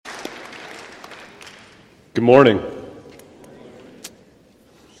Good morning.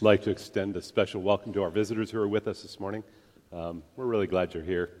 I'd like to extend a special welcome to our visitors who are with us this morning. We're really glad you're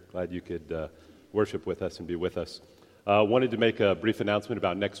here. Glad you could worship with us and be with us. Wanted to make a brief announcement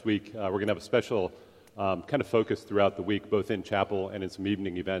about next week. We're going to have a special kind of focus throughout the week, both in chapel and in some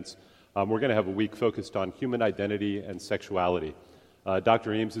evening events. We're going to have a week focused on human identity and sexuality.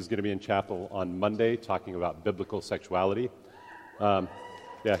 Dr. Eames is going to be in chapel on Monday talking about biblical sexuality.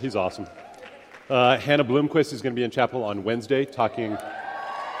 Yeah, he's awesome. Hannah Bloomquist is going to be in chapel on Wednesday talking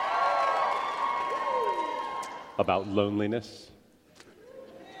about loneliness.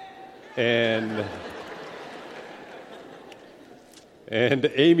 And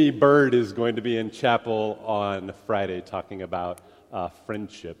Amy Bird is going to be in chapel on Friday talking about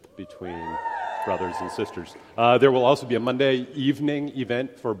friendship between brothers and sisters. There will also be a Monday evening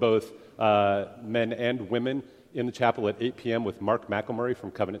event for both men and women in the chapel at 8 p.m. with Mark McElmurray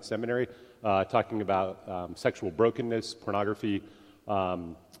from Covenant Seminary, talking about sexual brokenness, pornography,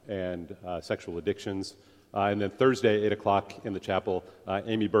 and sexual addictions. And then Thursday, 8 o'clock in the chapel,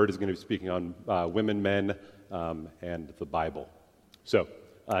 Amy Bird is going to be speaking on women, men, and the Bible. So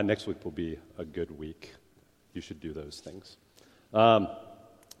next week will be a good week. You should do those things.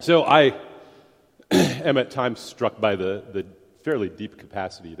 So I am at times struck by the fairly deep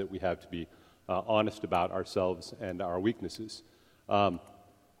capacity that we have to be honest about ourselves and our weaknesses.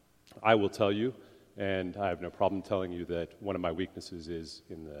 I will tell you, and I have no problem telling you, that one of my weaknesses is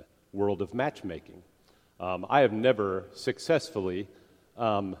in the world of matchmaking. I have never successfully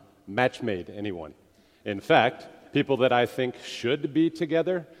match-made anyone. In fact, people that I think should be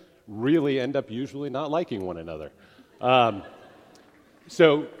together really end up usually not liking one another.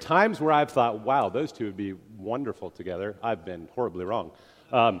 So times where I've thought, wow, those two would be wonderful together, I've been horribly wrong.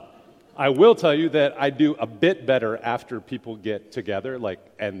 I will tell you that I do a bit better after people get together,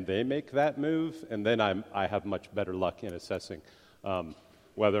 and they make that move, and then I have much better luck in assessing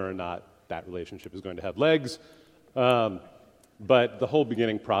whether or not that relationship is going to have legs. But the whole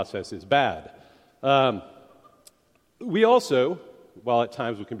beginning process is bad. We also, while at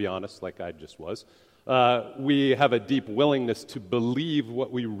times we can be honest, like I just was, we have a deep willingness to believe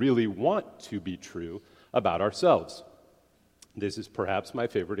what we really want to be true about ourselves. This is perhaps my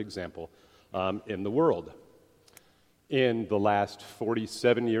favorite example in the world. In the last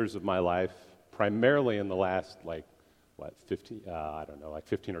 47 years of my life, primarily in the last 15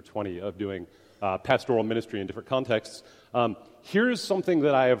 or 20 of doing pastoral ministry in different contexts, here's something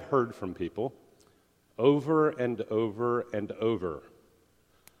that I have heard from people over and over and over.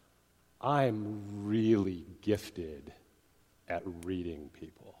 I'm really gifted at reading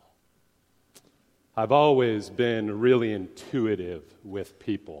people. I've always been really intuitive with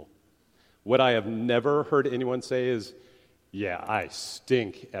people. What I have never heard anyone say is, yeah, I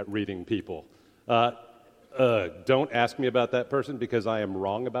stink at reading people. Don't ask me about that person because I am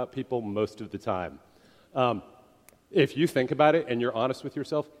wrong about people most of the time. If you think about it and you're honest with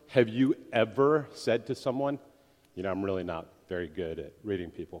yourself, have you ever said to someone, I'm really not very good at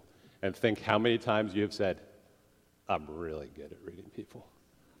reading people? And think how many times you have said, I'm really good at reading people.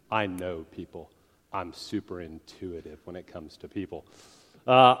 I know people. I'm super intuitive when it comes to people.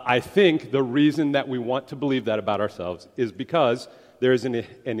 I think the reason that we want to believe that about ourselves is because there is an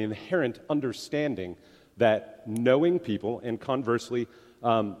inherent understanding that knowing people, and conversely,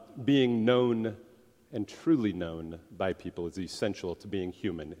 being known and truly known by people, is essential to being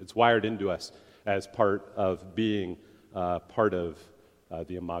human. It's wired into us as part of being part of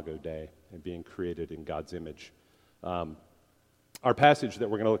the Imago Dei and being created in God's image. Our passage that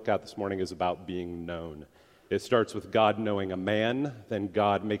we're going to look at this morning is about being known. It starts with God knowing a man, then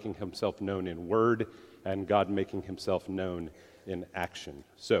God making himself known in word, and God making himself known in action.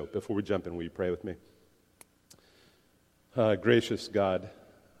 So, before we jump in, will you pray with me? Gracious God,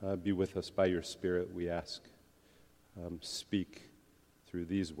 be with us by your Spirit, we ask. Speak through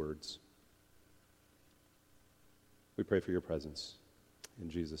these words. We pray for your presence. In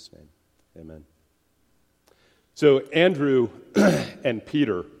Jesus' name, amen. So Andrew and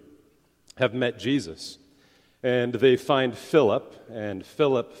Peter have met Jesus, and they find Philip, and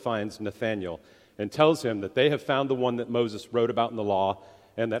Philip finds Nathanael and tells him that they have found the one that Moses wrote about in the law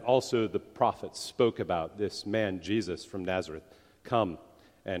and that also the prophets spoke about, this man Jesus from Nazareth. Come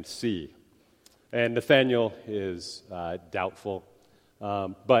and see. And Nathanael is doubtful,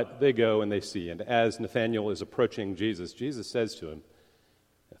 but they go and they see. And as Nathanael is approaching Jesus, Jesus says to him,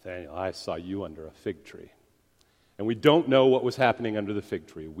 Nathanael, I saw you under a fig tree. And we don't know what was happening under the fig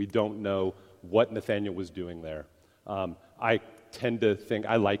tree. We don't know what Nathanael was doing there. I tend to think,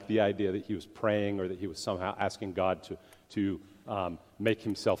 I like the idea that he was praying or that he was somehow asking God to make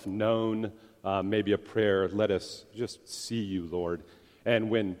himself known. maybe a prayer, let us just see you, Lord. And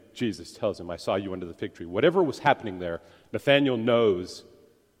when Jesus tells him, I saw you under the fig tree, whatever was happening there, Nathanael knows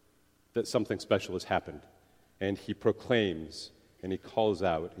that something special has happened. And he proclaims and he calls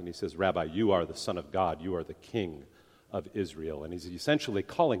out and he says, Rabbi, you are the Son of God. You are the King of Israel. And he's essentially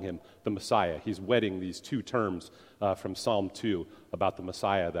calling him the Messiah. He's wedding these two terms from Psalm 2 about the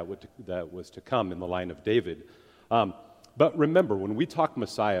Messiah that was to come in the line of David. But remember, when we talk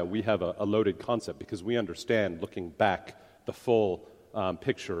Messiah, we have a loaded concept because we understand, looking back, the full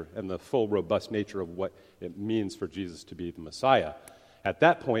picture and the full robust nature of what it means for Jesus to be the Messiah. At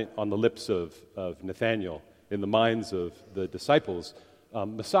that point, on the lips of Nathanael, in the minds of the disciples,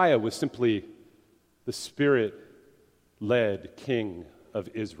 Messiah was simply the Spirit-led King of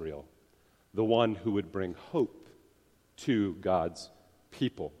Israel, the one who would bring hope to God's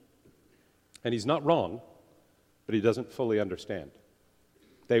people. And he's not wrong, but he doesn't fully understand.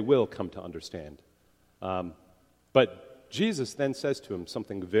 They will come to understand. But Jesus then says to him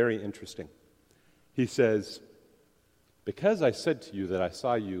something very interesting. He says, because I said to you that I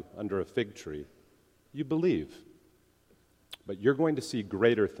saw you under a fig tree, you believe, but you're going to see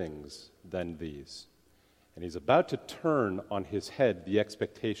greater things than these. And he's about to turn on his head the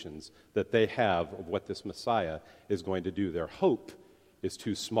expectations that they have of what this Messiah is going to do. Their hope is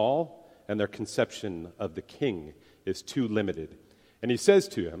too small, and their conception of the king is too limited. And he says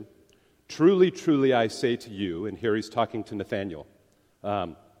to him, truly, truly, I say to you, and here he's talking to Nathanael,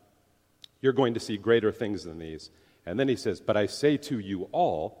 you're going to see greater things than these. And then he says, but I say to you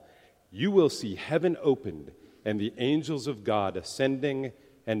all, you will see heaven opened and the angels of God ascending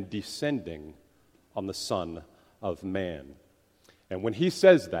and descending on the Son of Man. And when he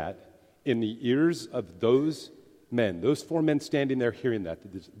says that, in the ears of those men, those four men standing there hearing that,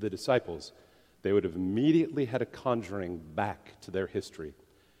 the disciples, they would have immediately had a conjuring back to their history.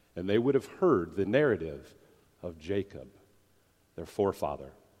 And they would have heard the narrative of Jacob, their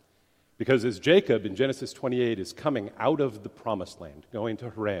forefather. Because as Jacob in Genesis 28 is coming out of the promised land, going to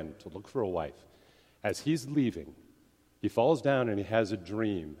Haran to look for a wife, as he's leaving, he falls down and he has a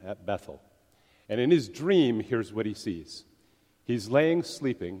dream at Bethel. And in his dream, here's what he sees. He's laying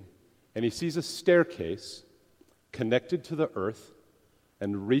sleeping, and he sees a staircase connected to the earth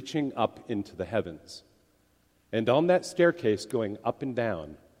and reaching up into the heavens. And on that staircase going up and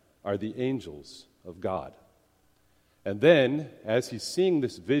down are the angels of God. And then, as he's seeing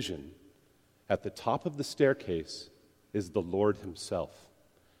this vision, at the top of the staircase is the Lord himself.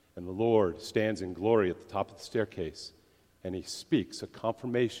 And the Lord stands in glory at the top of the staircase, and he speaks a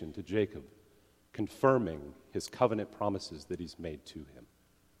confirmation to Jacob, confirming his covenant promises that he's made to him.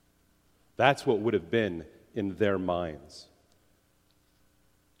 That's what would have been in their minds.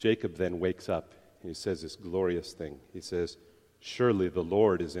 Jacob then wakes up, and he says this glorious thing. He says, surely the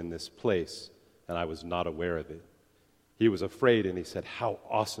Lord is in this place, and I was not aware of it. He was afraid, and he said, how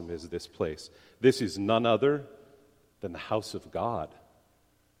awesome is this place? This is none other than the house of God.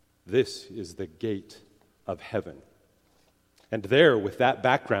 This is the gate of heaven. And there, with that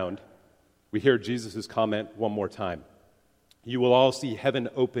background, we hear Jesus' comment one more time. You will all see heaven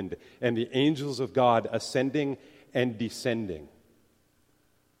opened and the angels of God ascending and descending.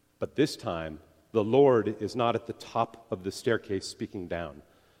 But this time, the Lord is not at the top of the staircase speaking down.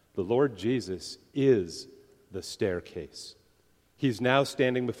 The Lord Jesus is the staircase. He's now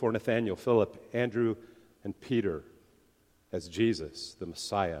standing before Nathanael, Philip, Andrew, and Peter as Jesus, the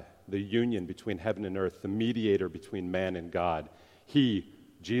Messiah, the union between heaven and earth, the mediator between man and God. He,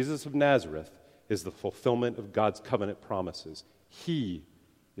 Jesus of Nazareth, is the fulfillment of God's covenant promises. He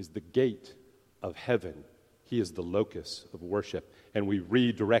is the gate of heaven. He is the locus of worship. And we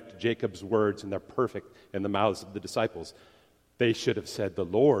redirect Jacob's words, and they're perfect in the mouths of the disciples. They should have said, the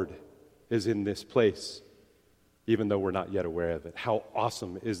Lord is in this place, even though we're not yet aware of it. How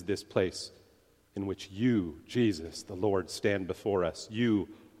awesome is this place in which you, Jesus, the Lord, stand before us. You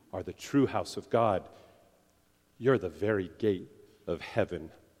are the true house of God. You're the very gate of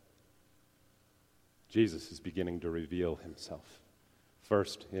heaven. Jesus is beginning to reveal himself,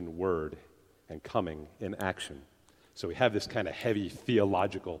 first in word and coming in action. So we have this kind of heavy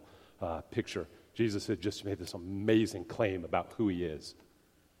theological picture. Jesus had just made this amazing claim about who he is.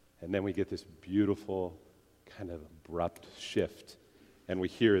 And then we get this beautiful kind of abrupt shift. And we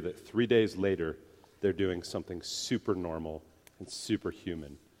hear that 3 days later, they're doing something super normal and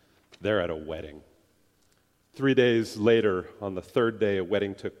superhuman. They're at a wedding. 3 days later, on the third day, a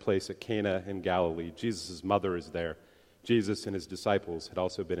wedding took place at Cana in Galilee. Jesus' mother is there. Jesus and his disciples had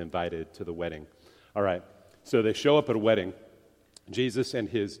also been invited to the wedding. All right, so they show up at a wedding, Jesus and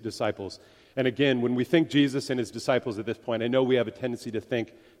his disciples, And again, when we think Jesus and his disciples at this point, I know we have a tendency to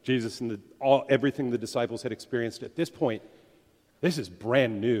think Jesus and everything the disciples had experienced at this point, this is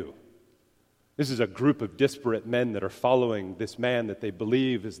brand new. This is a group of disparate men that are following this man that they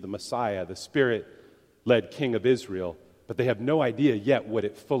believe is the Messiah, the Spirit-led King of Israel, but they have no idea yet what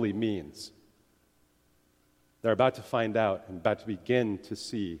it fully means. They're about to find out and about to begin to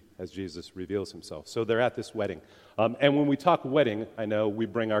see as Jesus reveals himself. So they're at this wedding. And when we talk wedding, I know we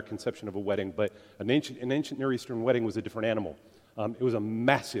bring our conception of a wedding, but an ancient Near Eastern wedding was a different animal. It was a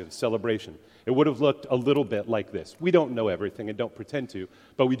massive celebration. It would have looked a little bit like this. We don't know everything and don't pretend to,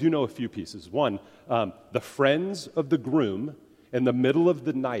 but we do know a few pieces. One, the friends of the groom in the middle of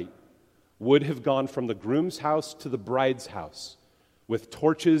the night would have gone from the groom's house to the bride's house with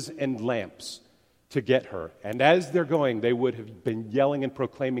torches and lamps to get her. And as they're going, they would have been yelling and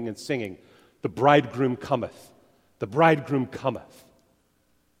proclaiming and singing, "The bridegroom cometh, the bridegroom cometh."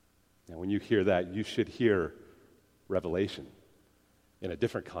 Now, when you hear that, you should hear Revelation in a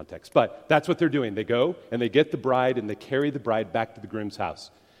different context. But that's what they're doing. They go and they get the bride and they carry the bride back to the groom's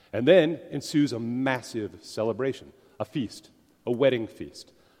house. And then ensues a massive celebration, a feast, a wedding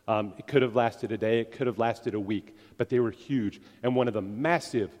feast. It could have lasted a day, it could have lasted a week, but they were huge. And one of the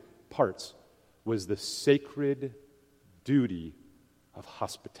massive parts was the sacred duty of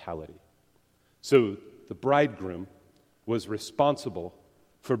hospitality. So the bridegroom was responsible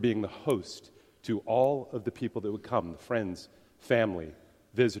for being the host to all of the people that would come, the friends, family,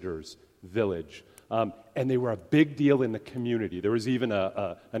 visitors, village. And they were a big deal in the community. There was even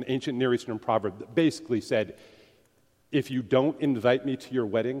an ancient Near Eastern proverb that basically said, if you don't invite me to your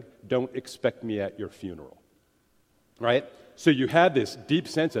wedding, don't expect me at your funeral. Right? So you had this deep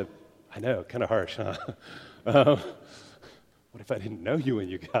sense of, I know, kind of harsh, huh? What if I didn't know you when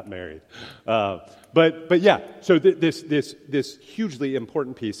you got married? But yeah, so this hugely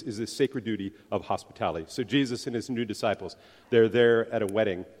important piece is this sacred duty of hospitality. So Jesus and his new disciples, they're there at a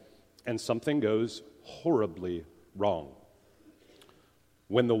wedding, and something goes horribly wrong.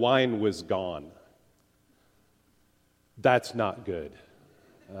 When the wine was gone, that's not good.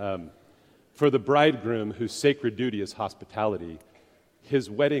 For the bridegroom, whose sacred duty is hospitality, his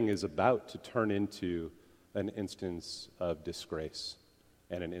wedding is about to turn into an instance of disgrace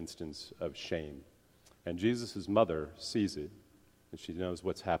and an instance of shame. And Jesus' mother sees it, and she knows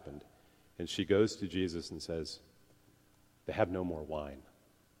what's happened. And she goes to Jesus and says, they have no more wine.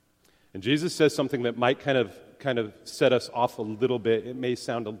 And Jesus says something that might kind of set us off a little bit. It may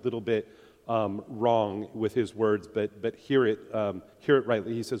sound a little bit wrong with his words, but hear it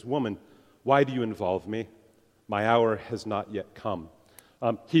rightly. He says, "Woman, why do you involve me? My hour has not yet come."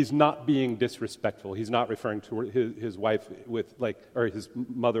 He's not being disrespectful. He's not referring to his wife or his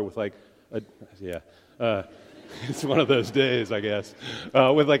mother with it's one of those days, I guess,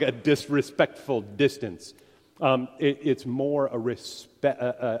 with like a disrespectful distance. It's more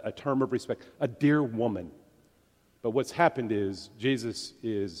a term of respect, a dear woman. But what's happened is Jesus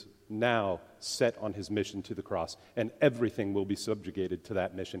is now set on his mission to the cross, and everything will be subjugated to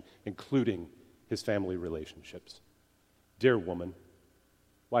that mission, including his family relationships. Dear woman,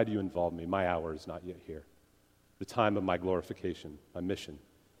 why do you involve me? My hour is not yet here. The time of my glorification, my mission,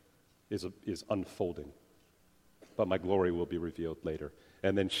 is unfolding. But my glory will be revealed later.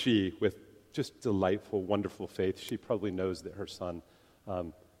 And then she, with just delightful, wonderful faith, she probably knows that her son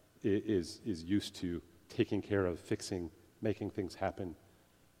is used to taking care of, fixing, making things happen.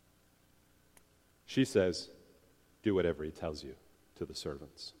 She says, "Do whatever he tells you," to the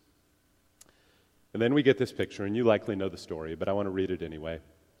servants. And then we get this picture, and you likely know the story, but I want to read it anyway.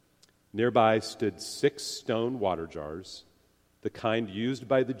 Nearby stood 6 stone water jars, the kind used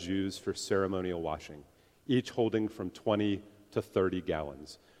by the Jews for ceremonial washing, each holding from 20 to 30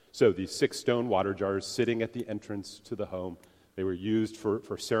 gallons. So these 6 stone water jars sitting at the entrance to the home, they were used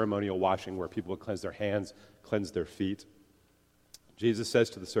for ceremonial washing where people would cleanse their hands, cleanse their feet. Jesus says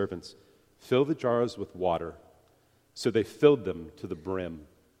to the servants, "Fill the jars with water." So they filled them to the brim.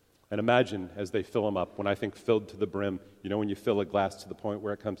 And imagine as they fill them up, when I think filled to the brim, you know when you fill a glass to the point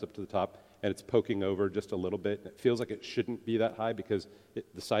where it comes up to the top and it's poking over just a little bit, and it feels like it shouldn't be that high because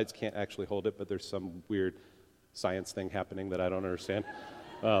the sides can't actually hold it, but there's some weird science thing happening that I don't understand.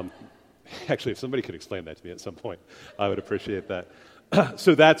 Actually, if somebody could explain that to me at some point, I would appreciate that.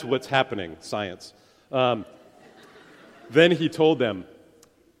 So that's what's happening, science. Then he told them,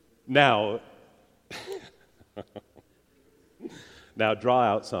 now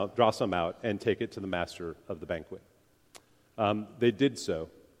draw some out and take it to the master of the banquet. They did so,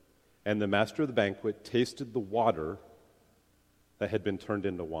 and the master of the banquet tasted the water that had been turned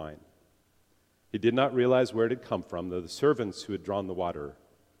into wine. He did not realize where it had come from, though the servants who had drawn the water,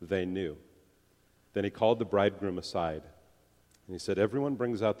 they knew. Then he called the bridegroom aside, and he said, "Everyone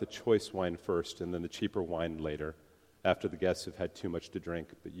brings out the choice wine first, and then the cheaper wine later, after the guests have had too much to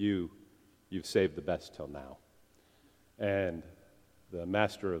drink. But you've saved the best till now." And the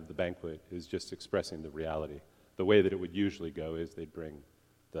master of the banquet is just expressing the reality. The way that it would usually go is they'd bring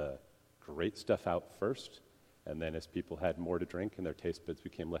the great stuff out first, and then as people had more to drink and their taste buds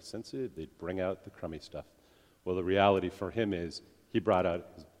became less sensitive, they'd bring out the crummy stuff. Well, the reality for him is he brought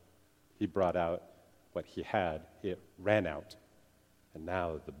out what he had. It ran out, and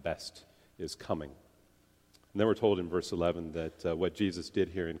now the best is coming. And then we're told in verse 11 that what Jesus did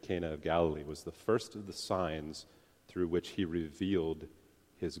here in Cana of Galilee was the first of the signs through which he revealed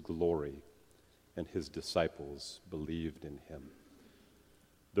his glory, and his disciples believed in him.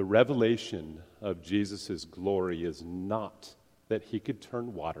 The revelation of Jesus' glory is not that he could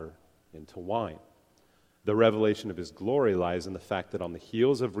turn water into wine. The revelation of his glory lies in the fact that on the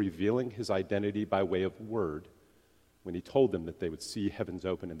heels of revealing his identity by way of word, when he told them that they would see heavens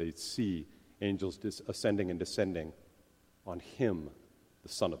open and they'd see angels ascending and descending on him, the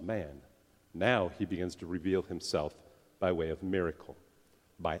Son of Man, now he begins to reveal himself by way of miracle,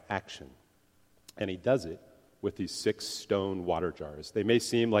 by action. And he does it with these 6 stone water jars. They may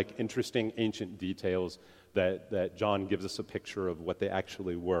seem like interesting ancient details that John gives us a picture of what they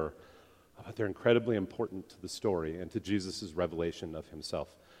actually were, but they're incredibly important to the story and to Jesus' revelation of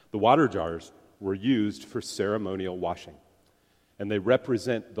himself. The water jars were used for ceremonial washing, and they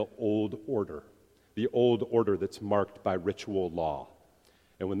represent the old order that's marked by ritual law.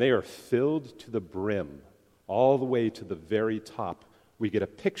 And when they are filled to the brim, all the way to the very top, we get a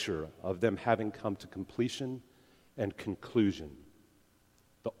picture of them having come to completion and conclusion.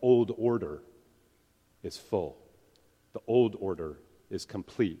 The old order is full. The old order is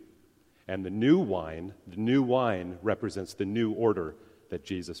complete. And the new wine represents the new order that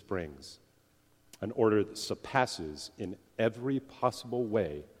Jesus brings. An order that surpasses in every possible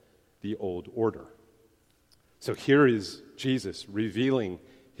way the old order. So here is Jesus revealing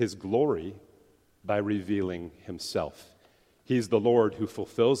his glory by revealing himself. He's the Lord who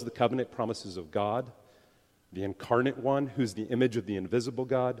fulfills the covenant promises of God, the incarnate one who's the image of the invisible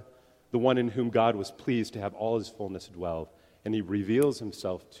God, the one in whom God was pleased to have all his fullness dwell. And he reveals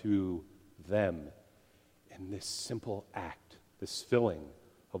himself to them in this simple act, this filling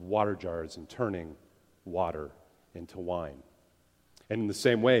of water jars and turning water into wine. And in the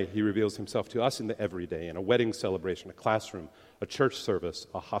same way, he reveals himself to us in the everyday, in a wedding celebration, a classroom, a church service,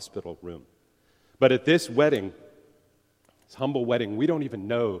 a hospital room. But at this wedding, this humble wedding, we don't even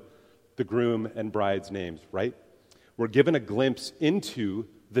know the groom and bride's names, right? We're given a glimpse into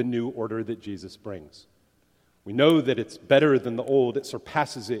the new order that Jesus brings. We know that it's better than the old, it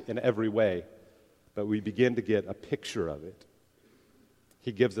surpasses it in every way, but we begin to get a picture of it.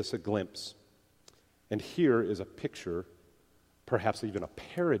 He gives us a glimpse. And here is a picture, perhaps even a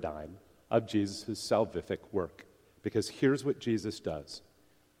paradigm, of Jesus' salvific work. Because here's what Jesus does.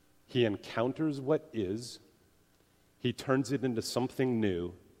 He encounters what is, he turns it into something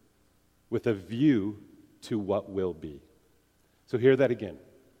new with a view to what will be. So hear that again.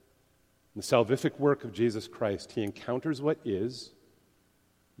 In the salvific work of Jesus Christ, he encounters what is,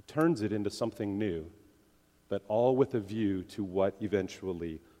 he turns it into something new, but all with a view to what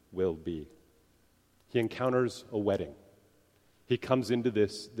eventually will be. He encounters a wedding. He comes into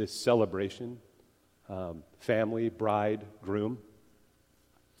this celebration, family, bride, groom.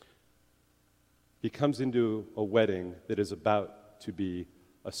 He comes into a wedding that is about to be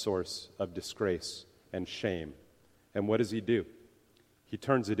a source of disgrace and shame. And what does he do? He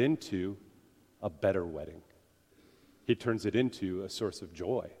turns it into a better wedding. He turns it into a source of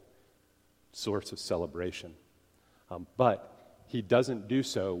joy, source of celebration. But he doesn't do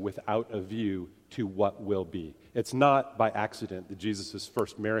so without a view to what will be. It's not by accident that Jesus'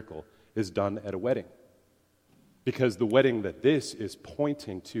 first miracle is done at a wedding. Because the wedding that this is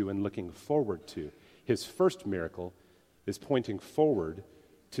pointing to and looking forward to, his first miracle is pointing forward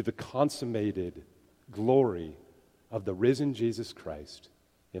to the consummated glory of the risen Jesus Christ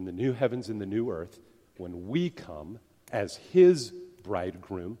in the new heavens and the new earth when we come as his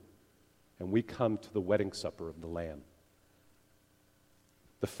bridegroom and we come to the wedding supper of the Lamb.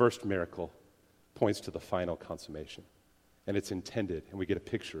 The first miracle points to the final consummation, and it's intended, and we get a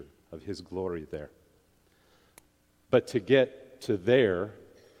picture of his glory there. But to get to there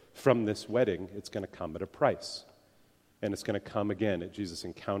from this wedding, it's going to come at a price. And it's going to come again at Jesus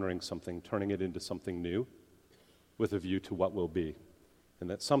encountering something, turning it into something new with a view to what will be. And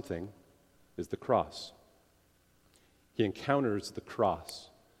that something is the cross. He encounters the cross,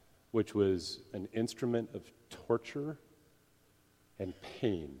 which was an instrument of torture and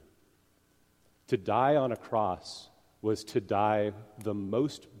pain To die on a cross was to die the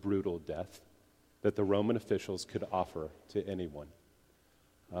most brutal death that the Roman officials could offer to anyone.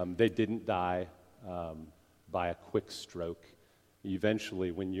 They didn't die by a quick stroke.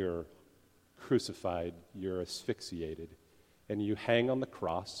 Eventually, when you're crucified, you're asphyxiated, and you hang on the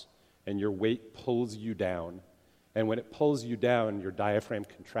cross, and your weight pulls you down. And when it pulls you down, your diaphragm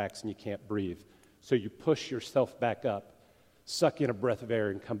contracts and you can't breathe. So you push yourself back up, suck in a breath of air,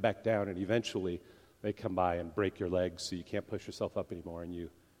 and come back down, and eventually they come by and break your legs so you can't push yourself up anymore, and you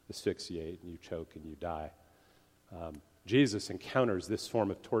asphyxiate, and you choke, and you die. Jesus encounters this form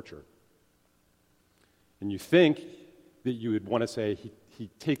of torture. And you think that you would want to say he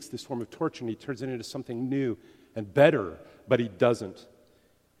takes this form of torture and he turns it into something new and better, but he doesn't.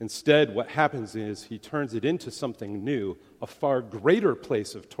 Instead, what happens is he turns it into something new, a far greater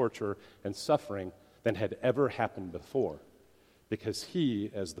place of torture and suffering than had ever happened before. Because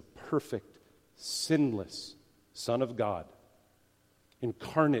he, as the perfect, sinless Son of God,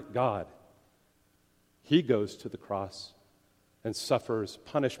 incarnate God, he goes to the cross and suffers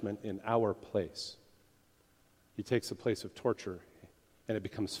punishment in our place. He takes the place of torture, and it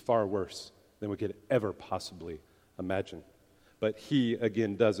becomes far worse than we could ever possibly imagine. But he,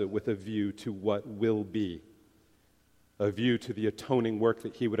 again, does it with a view to what will be, a view to the atoning work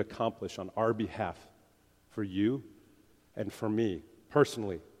that he would accomplish on our behalf for you and for me,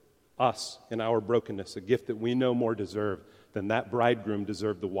 personally, us in our brokenness, a gift that we no more deserve than that bridegroom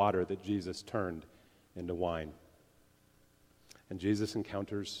deserved the water that Jesus turned into wine. And Jesus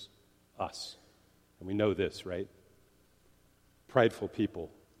encounters us. And we know this, right? Prideful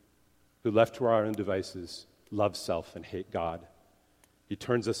people who, left to our own devices, love self and hate God. He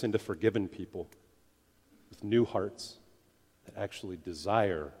turns us into forgiven people with new hearts that actually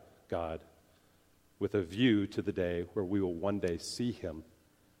desire God, with a view to the day where we will one day see him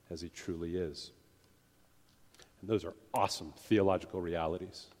as he truly is. And those are awesome theological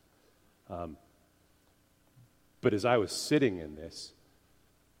realities. But as I was sitting in this,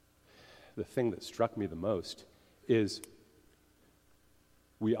 the thing that struck me the most is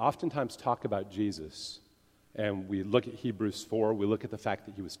we oftentimes talk about Jesus, and we look at Hebrews 4, we look at the fact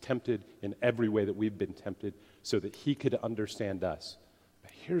that he was tempted in every way that we've been tempted so that he could understand us. But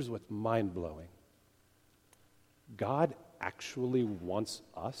here's what's mind-blowing. God actually wants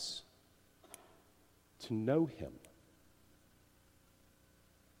us to know him.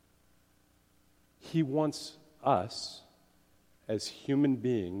 He wants us as human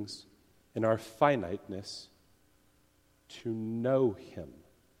beings in our finiteness to know him,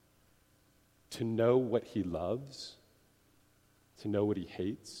 to know what he loves, to know what he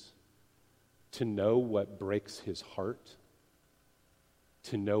hates, to know what breaks his heart,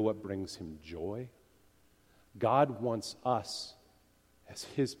 to know what brings him joy. God wants us as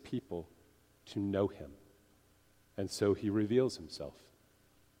his people to know him. And so he reveals himself.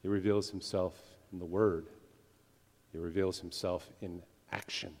 He reveals himself in the Word. He reveals himself in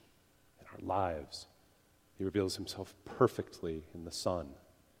action in our lives. He reveals himself perfectly in the Son.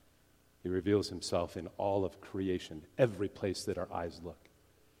 He reveals himself in all of creation, every place that our eyes look.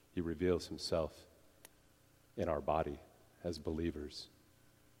 He reveals himself in our body as believers,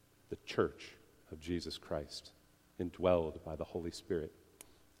 the church of Jesus Christ, indwelled by the Holy Spirit.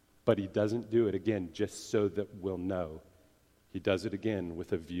 But he doesn't do it, again, just so that we'll know. He does it again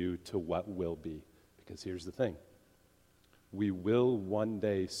with a view to what will be. Because here's the thing. We will one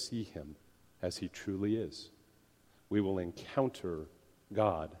day see him as he truly is. We will encounter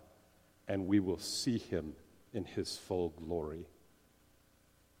God, and we will see him in his full glory.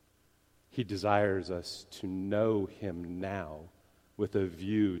 He desires us to know him now with a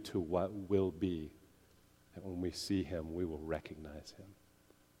view to what will be. And when we see him, we will recognize him,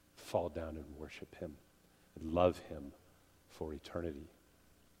 fall down and worship him, and love him for eternity.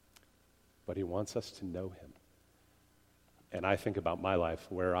 But he wants us to know him. And I think about my life,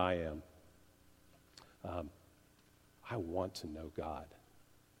 where I am. I want to know God.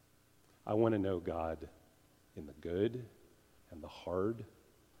 I want to know God in the good and the hard.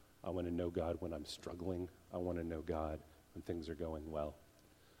 I want to know God when I'm struggling. I want to know God when things are going well.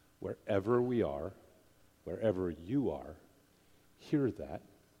 Wherever we are, wherever you are, hear that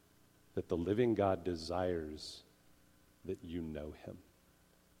the living God desires that you know him.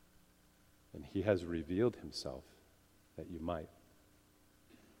 And he has revealed himself that you might.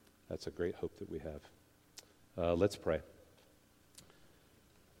 That's a great hope that we have. Let's pray.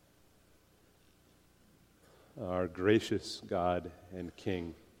 Our gracious God and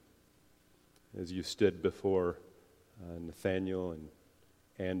King, as you stood before Nathaniel and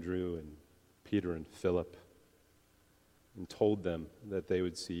Andrew and Peter and Philip and told them that they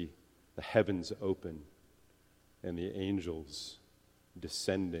would see the heavens open and the angels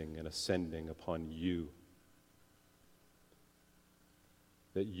descending and ascending upon you.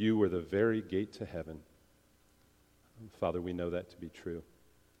 That you were the very gate to heaven. Father, we know that to be true.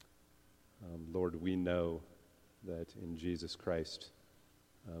 Lord, we know that in Jesus Christ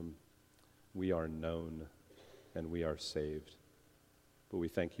we are known and we are saved. But we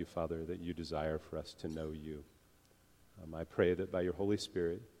thank you, Father, that you desire for us to know you. I pray that by your Holy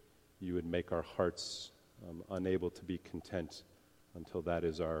Spirit, you would make our hearts unable to be content until that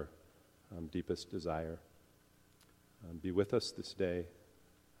is our deepest desire. Be with us this day.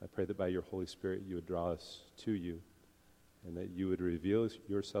 I pray that by your Holy Spirit, you would draw us to you and that you would reveal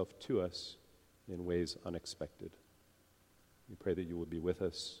yourself to us in ways unexpected. We pray that you will be with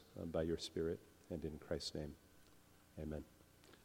us by your Spirit, and in Christ's name, amen.